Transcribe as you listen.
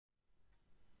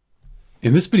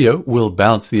In this video, we'll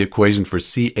balance the equation for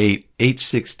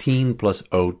C8H16 plus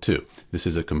O2. This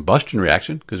is a combustion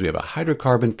reaction because we have a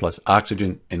hydrocarbon plus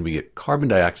oxygen and we get carbon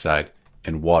dioxide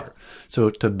and water.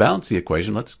 So to balance the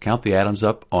equation, let's count the atoms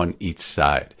up on each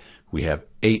side. We have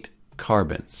 8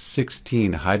 carbons,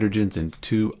 16 hydrogens, and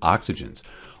 2 oxygens.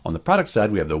 On the product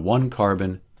side, we have the 1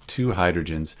 carbon, 2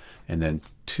 hydrogens, and then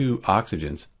 2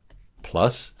 oxygens,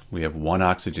 plus we have 1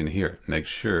 oxygen here. Make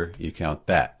sure you count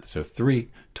that. So 3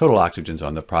 total oxygens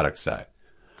on the product side.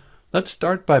 Let's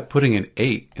start by putting an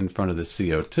 8 in front of the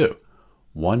CO2.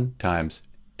 1 times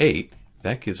 8,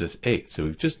 that gives us 8. So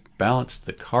we've just balanced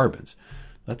the carbons.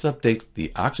 Let's update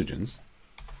the oxygens.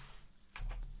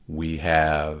 We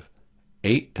have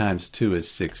 8 times 2 is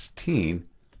 16,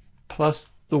 plus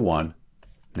the 1.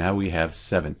 Now we have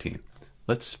 17.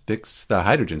 Let's fix the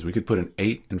hydrogens. We could put an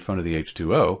 8 in front of the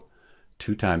H2O.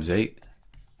 2 times 8,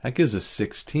 that gives us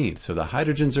 16. So the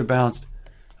hydrogens are balanced.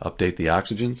 Update the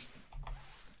oxygens.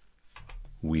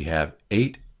 We have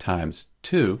 8 times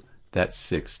 2, that's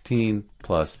 16,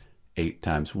 plus 8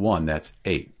 times 1, that's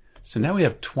 8. So now we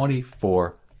have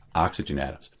 24 oxygen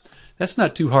atoms. That's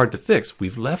not too hard to fix.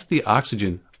 We've left the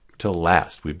oxygen till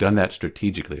last. We've done that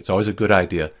strategically. It's always a good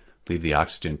idea to leave the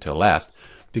oxygen till last,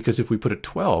 because if we put a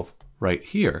 12 right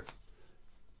here,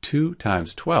 2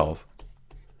 times 12,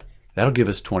 that'll give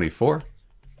us 24.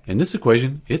 In this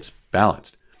equation, it's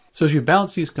balanced. So as you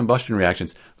balance these combustion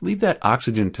reactions, leave that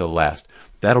oxygen till last.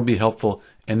 That'll be helpful.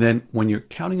 And then when you're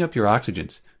counting up your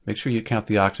oxygens, make sure you count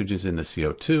the oxygens in the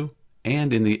CO2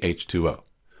 and in the H2O.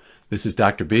 This is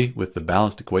Dr. B with the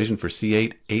balanced equation for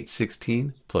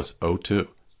C8H16 plus O2.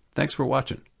 Thanks for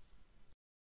watching.